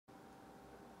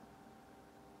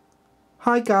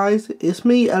Hi guys, it's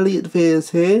me Elliot Veers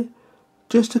here.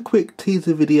 Just a quick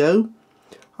teaser video.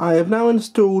 I have now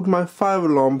installed my fire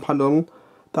alarm panel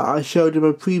that I showed in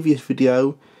my previous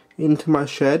video into my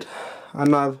shed,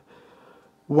 and I've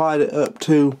wired it up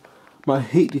to my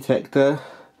heat detector,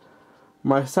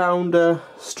 my sounder,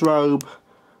 strobe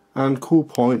and cool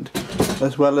point,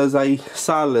 as well as a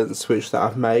silence switch that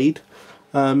I've made.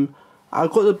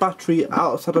 I've got the battery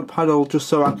outside the panel just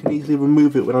so I can easily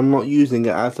remove it when I'm not using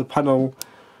it, as the panel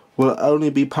will only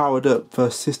be powered up for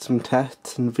system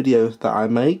tests and videos that I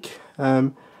make.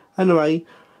 Anyway,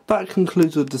 that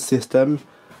concludes with the system.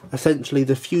 Essentially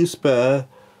the fuse spur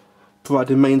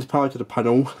providing mains power to the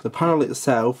panel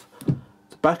itself,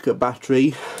 the backup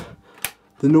battery,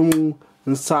 the normal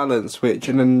and silent switch,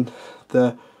 and then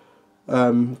the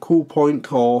cool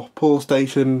point or pull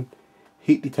station,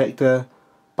 heat detector,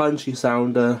 Banshee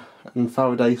sounder and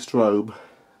Faraday strobe.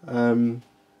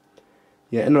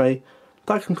 Yeah, anyway,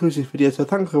 that concludes this video, so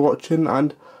thanks for watching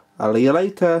and I'll see you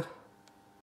later.